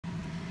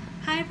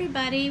Hi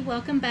everybody,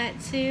 welcome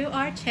back to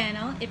our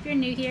channel. If you're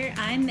new here,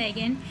 I'm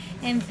Megan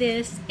and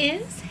this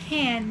is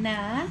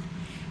Hannah,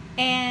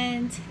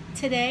 and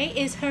today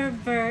is her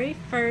very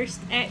first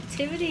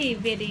activity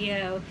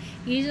video.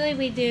 Usually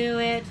we do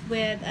it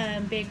with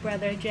Big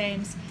Brother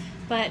James,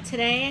 but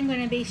today I'm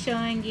going to be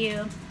showing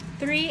you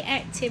 3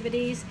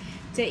 activities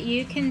that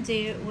you can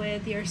do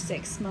with your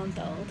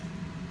 6-month-old.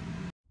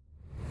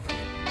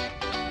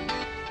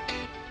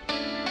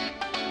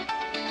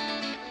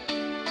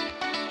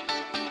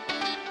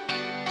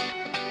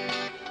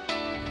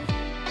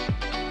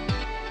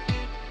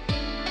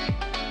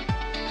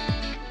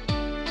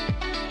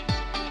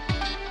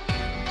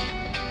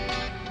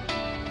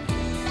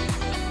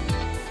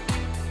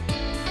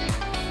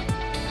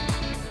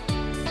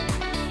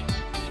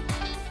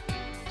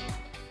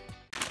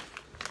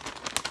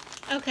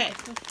 Okay,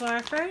 for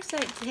our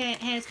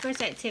Hannah's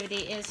first activity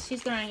is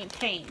she's going to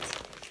paint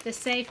the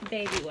safe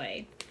baby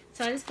way.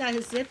 So I just got a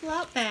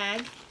Ziploc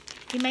bag.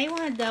 You may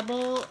want to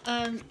double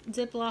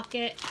Ziploc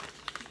it,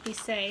 be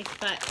safe.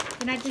 But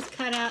then I just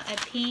cut out a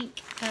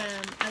pink.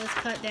 I just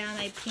cut down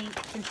a pink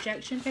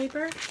construction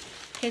paper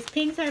because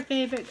pink's our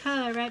favorite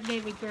color, right,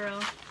 baby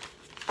girl?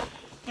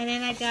 And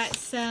then I got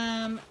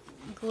some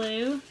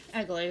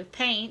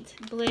paint,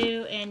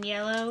 blue and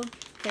yellow,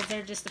 because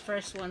they're just the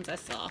first ones I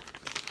saw.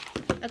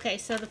 Okay,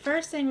 so the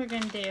first thing we're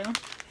going to do,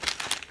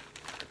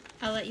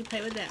 I'll let you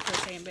play with that for a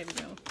second, baby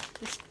girl.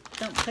 Just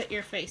don't put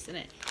your face in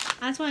it.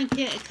 I just want to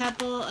get a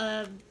couple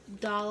of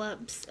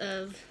dollops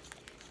of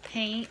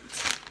paint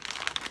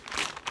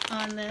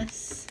on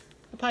this.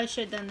 I probably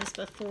should have done this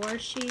before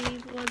she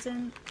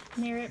wasn't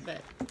near it,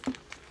 but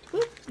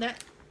whoop,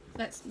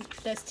 that's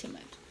too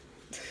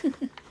much.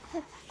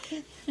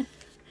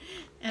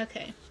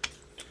 Okay,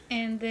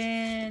 and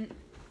then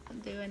I'll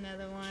do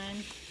another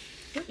one.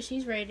 Ooh,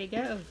 she's ready to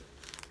go.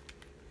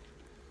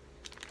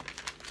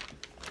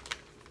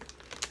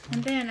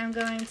 And then I'm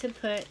going to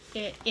put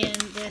it in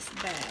this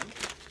bag.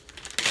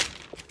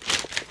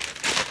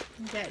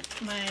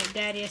 Got my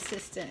daddy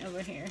assistant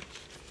over here.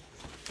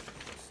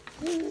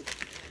 Ooh,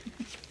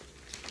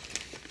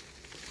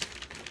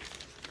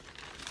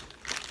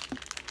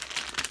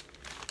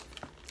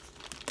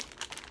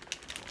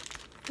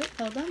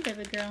 hold on,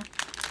 baby girl.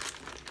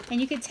 And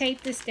you could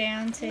tape this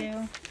down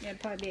too. That'd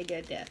probably be a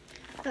good idea.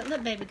 But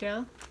look, baby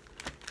girl,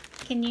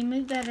 can you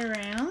move that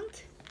around?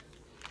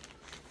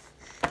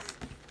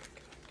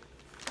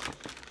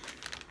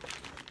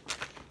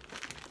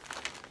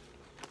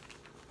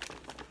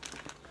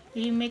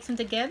 You mix them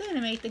together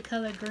to make the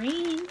color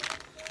green.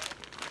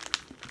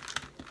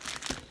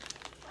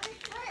 What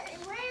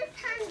is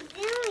Hannah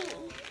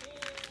doing?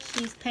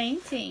 She's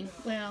painting.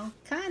 Well,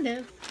 kind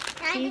of.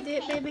 See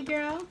it, baby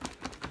girl?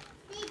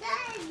 She does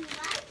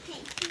like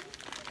painting.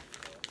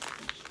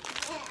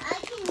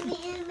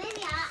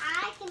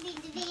 I can be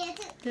the video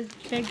too. The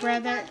big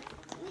brother.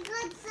 We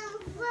got some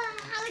fun.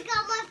 How we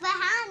got one for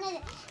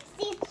Hannah.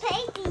 She's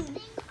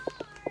painting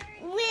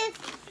with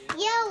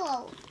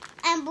yellow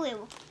and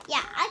blue.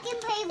 Yeah, I can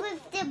play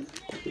with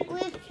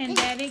Can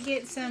Daddy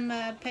get some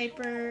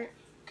paper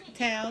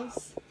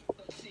towels?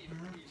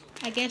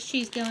 I guess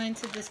she's going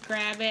to just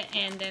grab it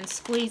and then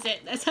squeeze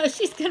it. That's how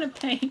she's going to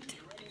paint.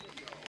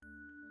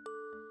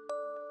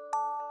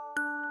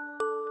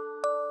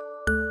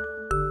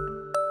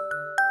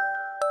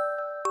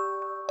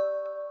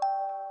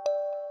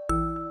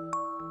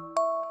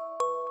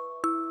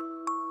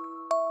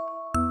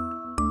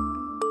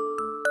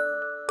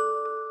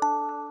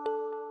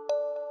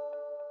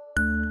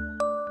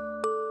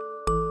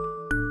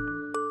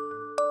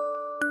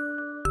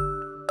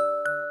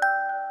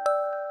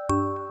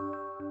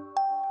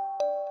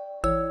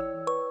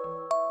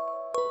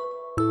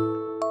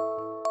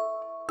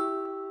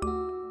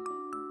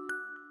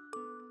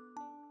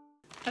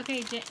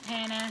 Okay,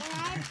 Hannah,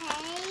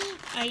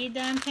 are you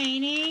done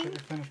painting? Get the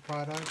finished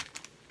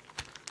product.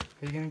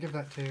 Who are you going to give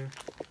that to?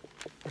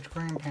 Which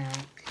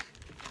grandparent?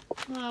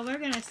 Well, we're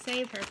going to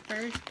save her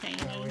first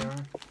painting. There we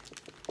are.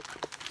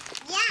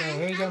 Yeah. So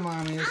here you go,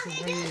 Mommy. This is I'm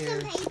for going to do some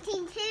you.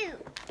 painting too.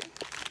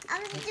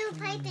 I'm going to do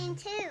painting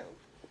too.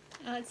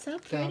 Oh, it's so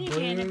pretty, blue,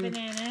 Hannah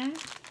Banana.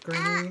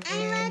 Green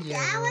and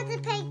yellow. I want to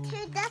paint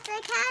too, just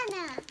like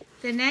Hannah.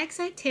 The next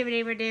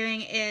activity we're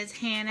doing is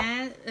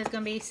Hannah is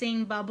going to be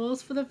seeing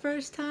bubbles for the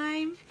first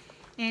time.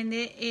 And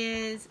it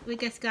is, we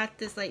just got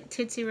this like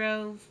Tootsie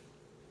Roll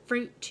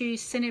fruit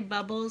juice scented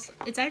bubbles.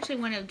 It's actually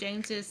one of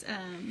James's,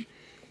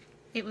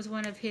 it was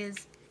one of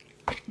his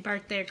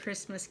birthday or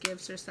Christmas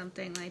gifts or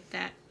something like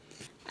that.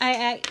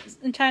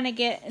 I'm trying to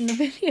get in the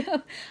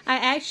video. I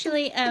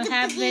actually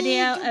have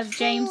video of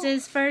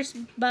James's first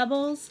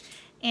bubbles.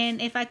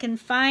 And if I can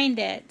find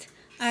it,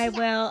 I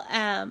will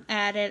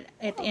add it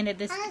at the end of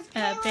this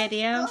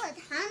video.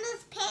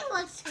 Hannah's paint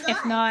looks good.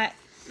 If not,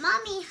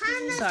 Mommy,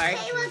 Hannah's sorry.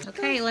 paint looks good.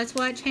 Okay, let's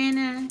watch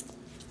Hannah.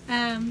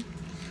 I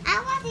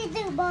want to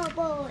do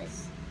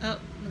bubbles. Oh,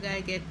 we gotta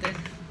get the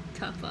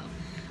top off.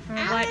 We're I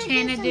gonna watch wanna do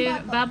Hannah some do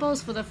bubbles.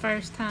 bubbles for the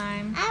first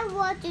time. I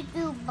want to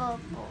do bubbles.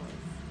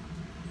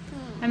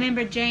 I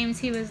remember James,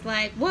 he was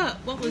like,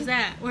 what was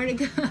that? Where'd it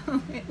go?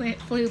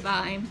 Flew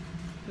by him.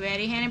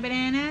 Ready, Hannah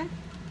Banana?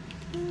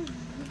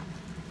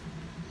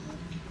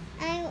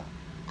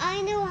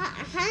 I know,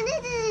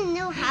 Hannah doesn't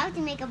know how to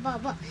make a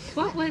bubble.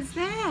 What was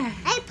that?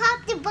 I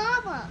popped the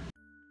bubble.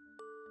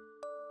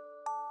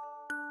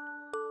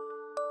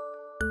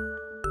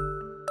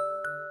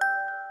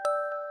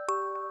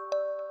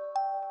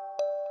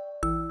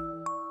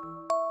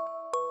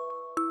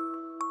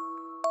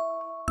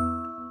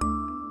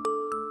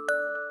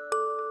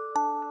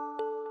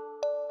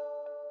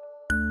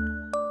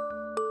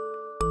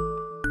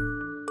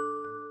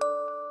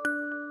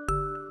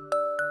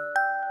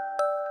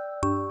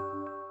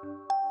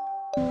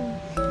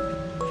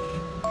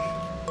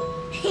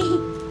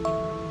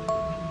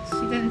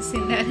 She doesn't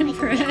seem that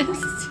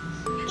impressed.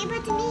 Give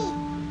it to me.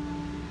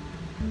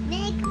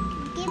 Give it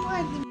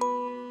to me.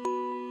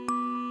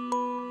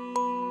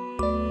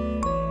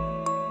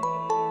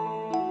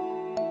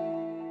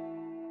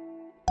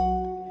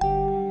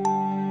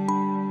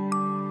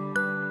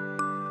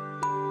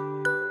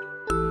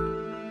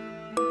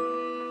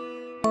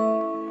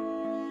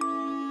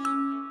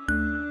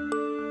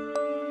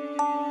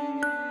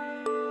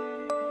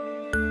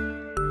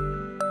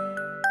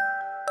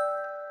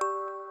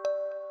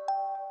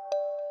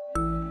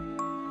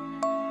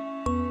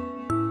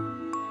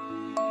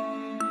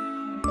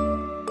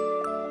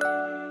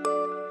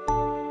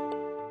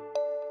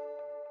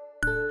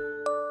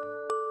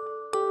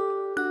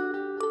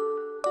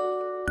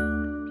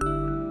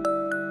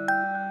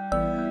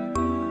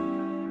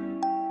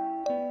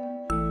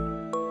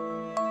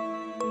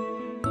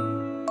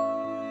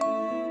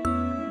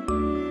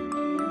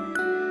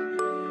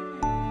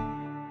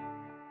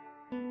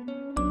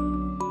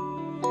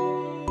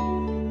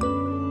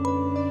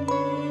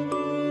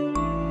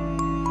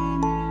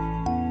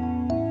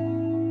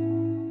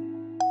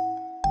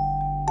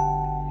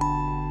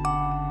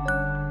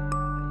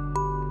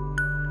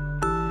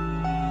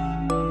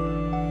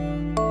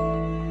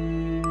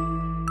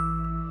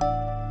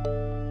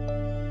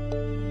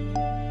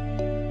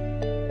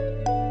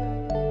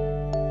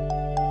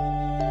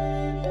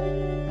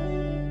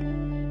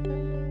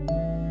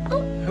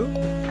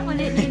 That one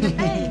hit me in the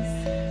face.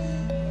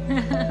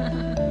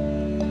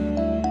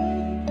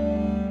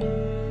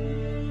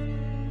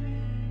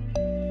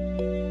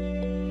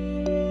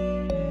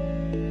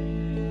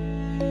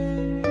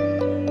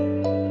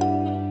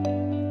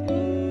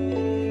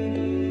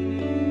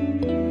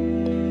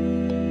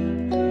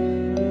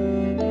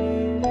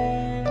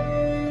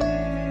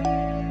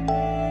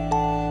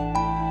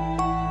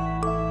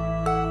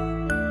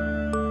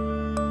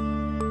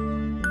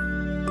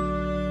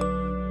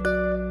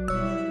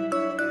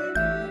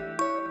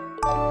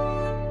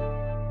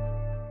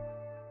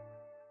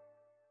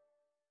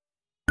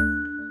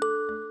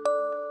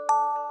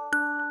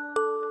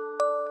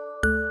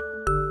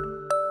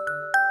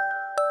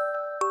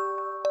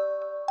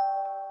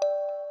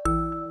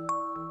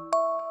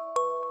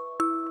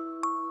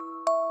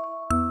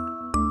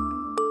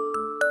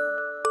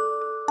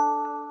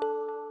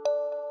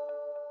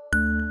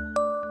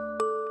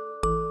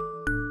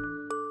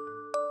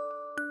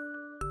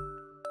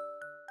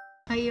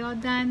 Are you all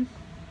done?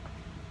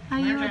 Are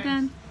you all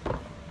done?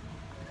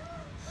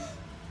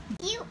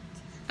 You.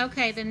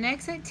 Okay, the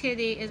next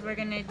activity is we're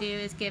gonna do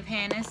is give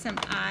Hannah some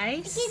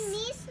ice. Give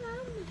me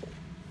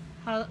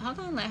some. Hold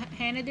on, let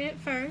Hannah do it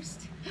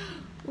first.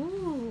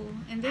 Ooh,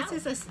 and this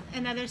is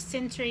another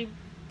sensory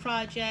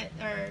project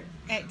or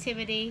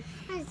activity.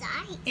 That's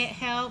ice. It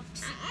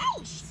helps.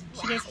 Ice.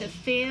 She gets to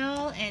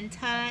feel and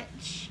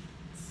touch.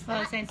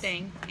 Well, same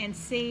thing. And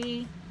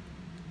see.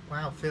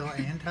 Wow, feel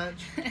and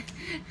touch.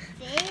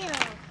 Feel.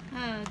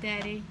 Oh,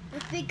 Daddy.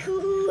 It's big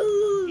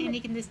cool. And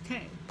you can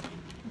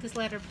just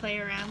let her play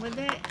around with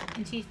it.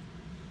 And she.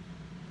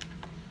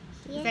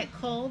 Yeah. Is that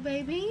cold,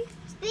 baby?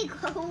 It's big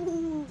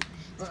cool.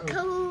 It's Uh-oh.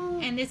 cool.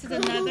 And this is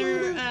Cool.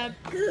 another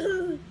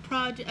Cool.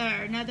 project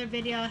or another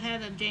video I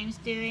have of James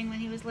doing when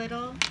he was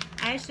little.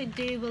 I actually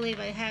do believe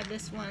I have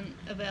this one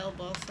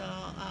available, so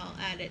I'll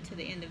add it to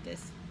the end of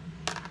this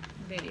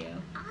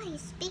video.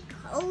 Ice. Big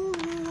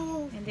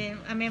cool. And then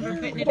I remember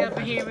putting it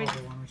over here That's the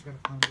other one. We just gotta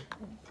find it.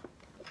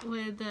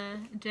 with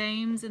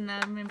James, and I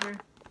remember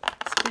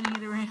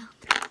spinning it around.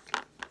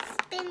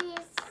 Spin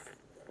it.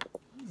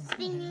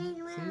 Spin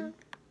it around.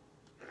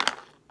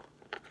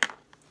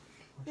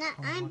 No,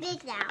 I'm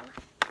big now.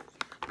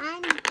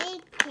 I'm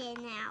big kid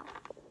now.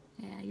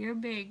 Yeah, you're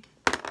big.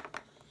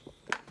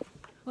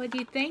 What do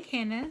you think,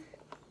 Hannah?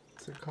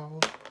 What's it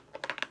called?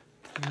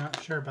 You're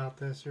not sure about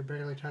this. You're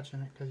barely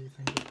touching it because you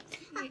think it.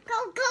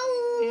 Go, go.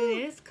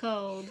 It is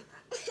cold.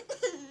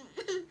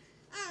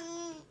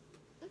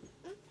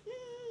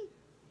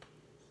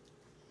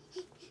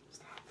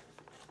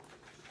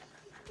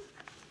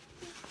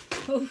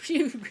 Oh,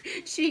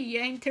 she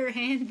yanked her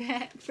hand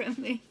back from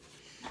me.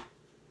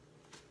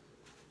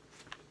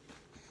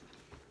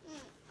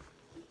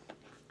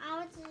 I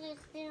was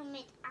just gonna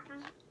make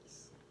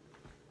ice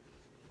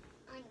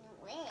on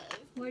your way.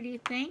 What do you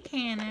think,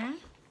 Hannah?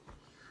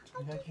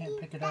 I can't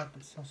pick it up.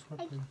 It's so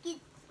slippery. I get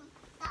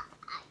the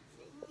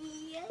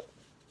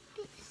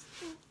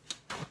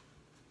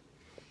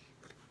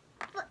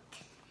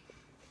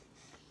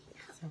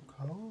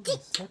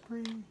It's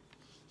slippery.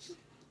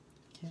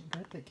 Can't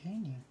grip it,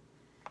 can you?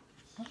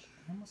 Oh,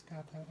 I almost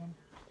got that one.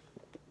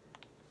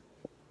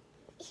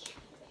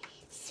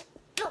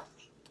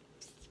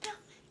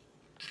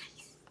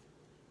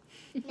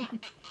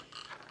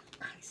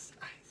 Ice,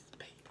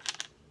 baby.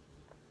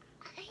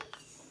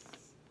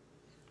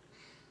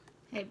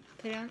 Hey,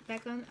 put it on,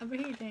 back on over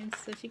here, James,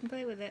 so she can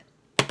play with it.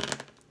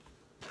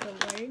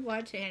 Don't worry.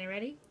 Watch it, Hannah.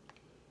 Ready?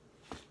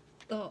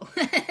 Oh,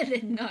 it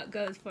did not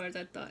go as far as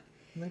I thought.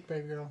 Look,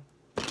 baby girl.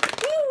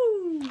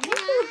 Woo! Can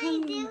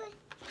I do it?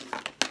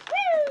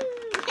 Woo!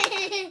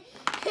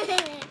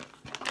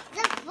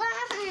 The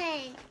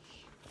fun!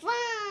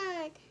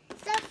 Fun!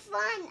 The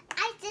fun!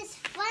 Ice is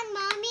fun,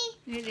 Mommy.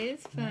 It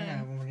is fun.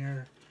 Yeah, when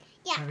you're...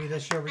 Yeah. Maybe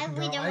this year we can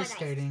go ice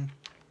skating.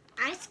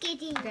 Ice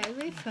skating. That'd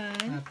be fun.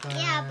 At the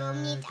Yeah, but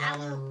we need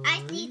gallery.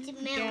 ice needs to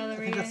melt.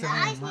 Gallery. I think that's The the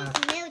ice name needs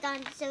left. to melt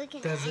on so we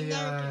can. Does I the, know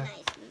we can ice.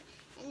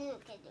 I know we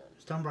can do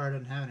it. Stonebriar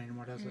doesn't have it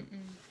anymore, does it?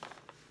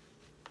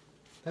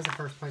 That's the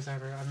first place I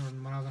remember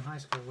when I was in high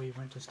school. We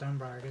went to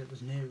Stonebriar. It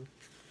was new.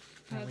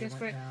 I And guess, we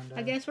went down to...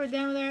 I guess we're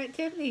done with our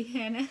activity,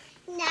 Hannah.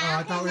 Now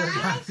I thought we were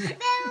done.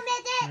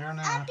 done.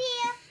 No. Up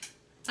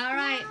here. All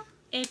right.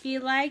 If you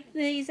like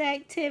these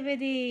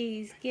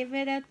activities, give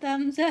it a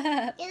thumbs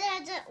up.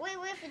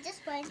 Wait for this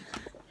one.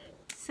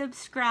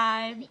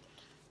 Subscribe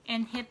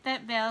and hit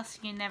that bell so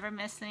you never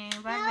miss any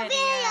of our No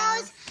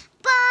videos. videos.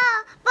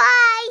 Bye.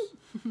 Bye.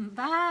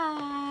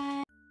 Bye.